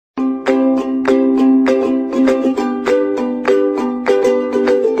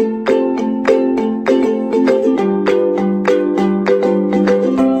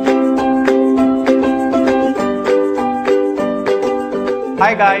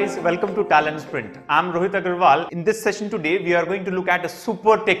guys, welcome to TalentSprint. I'm Rohit Agarwal. In this session today, we are going to look at a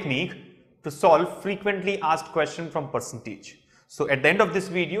super technique to solve frequently asked questions from percentage. So at the end of this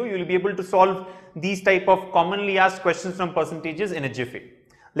video, you will be able to solve these type of commonly asked questions from percentages in a jiffy.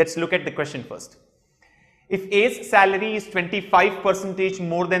 Let's look at the question first. If A's salary is 25%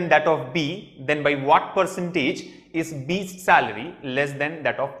 more than that of B, then by what percentage is B's salary less than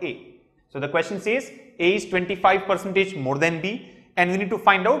that of A? So the question says A is 25% more than B, and we need to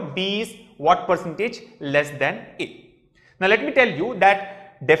find out B is what percentage less than A. Now let me tell you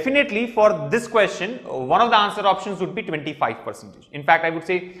that definitely for this question, one of the answer options would be 25%. In fact, I would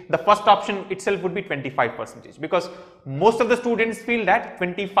say the first option itself would be 25%, because most of the students feel that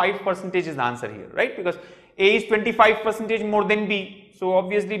 25% is the answer here, right? Because A is 25% more than B, so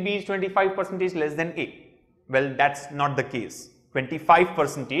obviously B is 25% less than A. Well, that's not the case.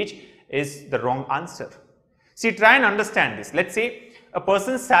 25% is the wrong answer. See, try and understand this. Let's say a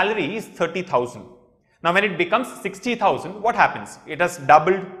person's salary is 30,000. Now, when it becomes 60,000, what happens? It has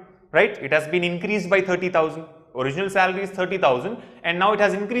doubled, right? It has been increased by 30,000. Original salary is 30,000 and now it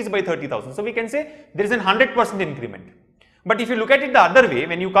has increased by 30,000. So, we can say there is a 100% increment. But if you look at it the other way,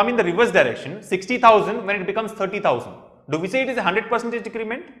 when you come in the reverse direction, 60,000 when it becomes 30,000, do we say it is a 100%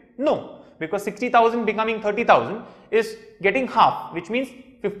 decrement? No, because 60,000 becoming 30,000 is getting half, which means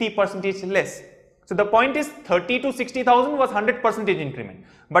 50% less. So the point is 30 to 60,000 was 100% increment,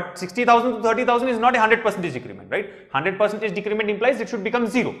 but 60,000 to 30,000 is not a 100% decrement, right? 100% decrement implies it should become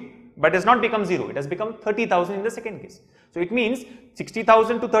 0, but it has not become 0, it has become 30,000 in the second case. So it means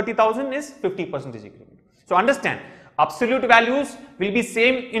 60,000 to 30,000 is 50% decrement. So understand, absolute values will be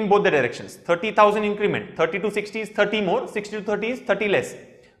same in both the directions. 30,000 increment, 30 to 60 is 30 more, 60 to 30 is 30 less.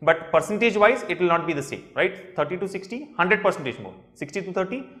 But percentage wise, it will not be the same, right? 30 to 60, 100% more. 60 to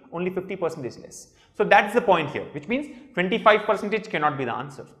 30, only 50% less. So that's the point here, which means 25% cannot be the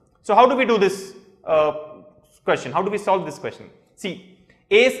answer. So how do we do this question? How do we solve this question? See,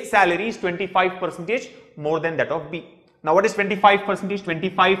 A's salary is 25% more than that of B. Now what is 25%?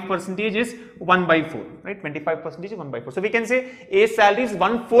 25% is 1 by 4, right? 25% is 1 by 4. So we can say A's salary is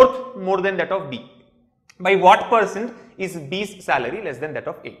 1/4 more than that of B. By what percent is B's salary less than that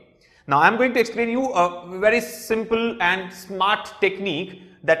of A? Now I am going to explain you a very simple and smart technique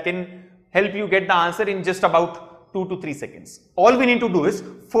that can help you get the answer in just about 2 to 3 seconds. All we need to do is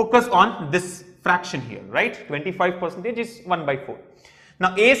focus on this fraction here, right? 25% is 1 by 4.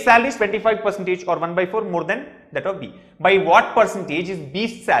 Now A's salary is 25% or 1 by 4 more than that of B. By what percentage is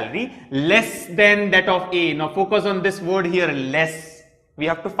B's salary less than that of A? Now focus on this word here, less. We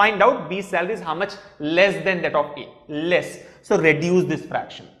have to find out B's salary is how much less than that of A. Less. So reduce this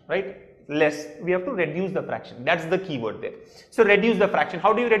fraction, right? Less. We have to reduce the fraction. That's the key word there. So reduce the fraction.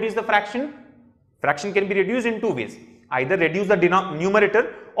 How do you reduce the fraction? Fraction can be reduced in two ways. Either reduce the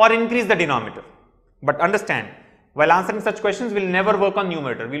numerator or increase the denominator. But understand, while answering such questions, we'll never work on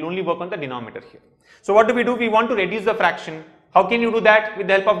numerator. We'll only work on the denominator here. So what do? We want to reduce the fraction. How can you do that? With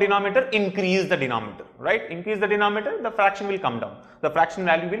the help of denominator, increase the denominator, right? Increase the denominator, the fraction will come down. The fraction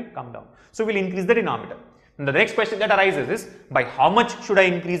value will come down. So we'll increase the denominator. And the next question that arises is, by how much should I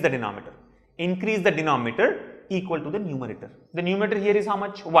increase the denominator? Increase the denominator equal to the numerator. The numerator here is how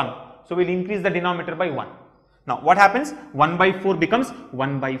much? 1. So we'll increase the denominator by 1. Now what happens? 1 by 4 becomes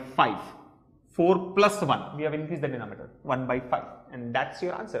 1 by 5. 4 plus 1, we have increased the denominator, 1 by 5, and that's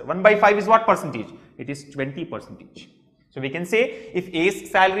your answer. 1 by 5 is what percentage? It is 20%. So we can say if A's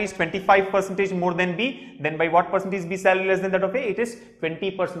salary is 25% more than B, then by what percentage is B's salary less than that of A? It is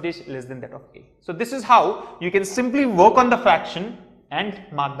 20% less than that of A. So this is how you can simply work on the fraction and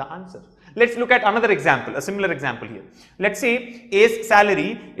mark the answer. Let's look at another example, a similar example here. Let's say A's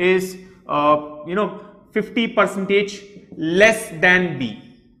salary is 50% less than B.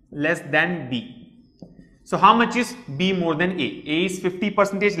 So how much is B more than A? A is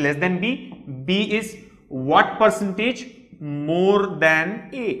 50% less than B. B is what percentage more than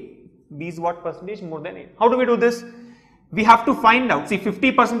A? B is what percentage more than A? How do we do this? We have to find out. See,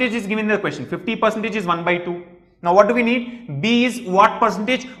 50% is given in the question. 50% is 1 by 2. Now what do we need? B is what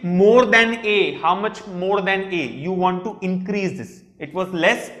percentage more than A? How much more than A? You want to increase this. It was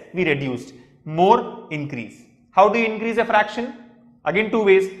less, we reduced. More, increase. How do you increase a fraction? Again, two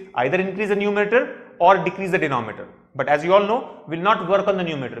ways. Either increase the numerator or decrease the denominator. But as you all know, we will not work on the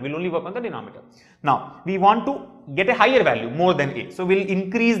numerator, we will only work on the denominator. Now, we want to get a higher value, more than A. So, we will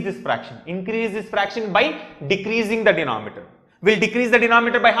increase this fraction. Increase this fraction by decreasing the denominator. We will decrease the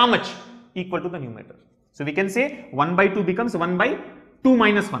denominator by how much? Equal to the numerator. So, we can say 1 by 2 becomes 1 by 2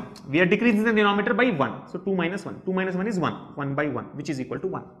 minus 1. We are decreasing the denominator by 1. So, 2 minus 1. 2 minus 1 is 1. 1 by 1, which is equal to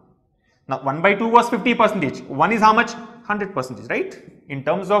 1. Now 1 by 2 was 50%. 1 is how much? 100%, right? In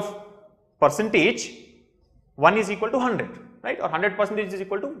terms of percentage, 1 is equal to 100, right? Or 100% is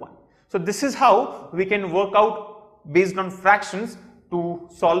equal to 1. So this is how we can work out based on fractions to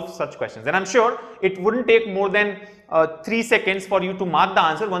solve such questions. And I'm sure it wouldn't take more than 3 seconds for you to mark the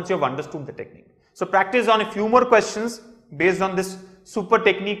answer once you have understood the technique. So practice on a few more questions based on this super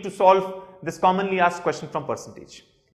technique to solve this commonly asked question from percentage.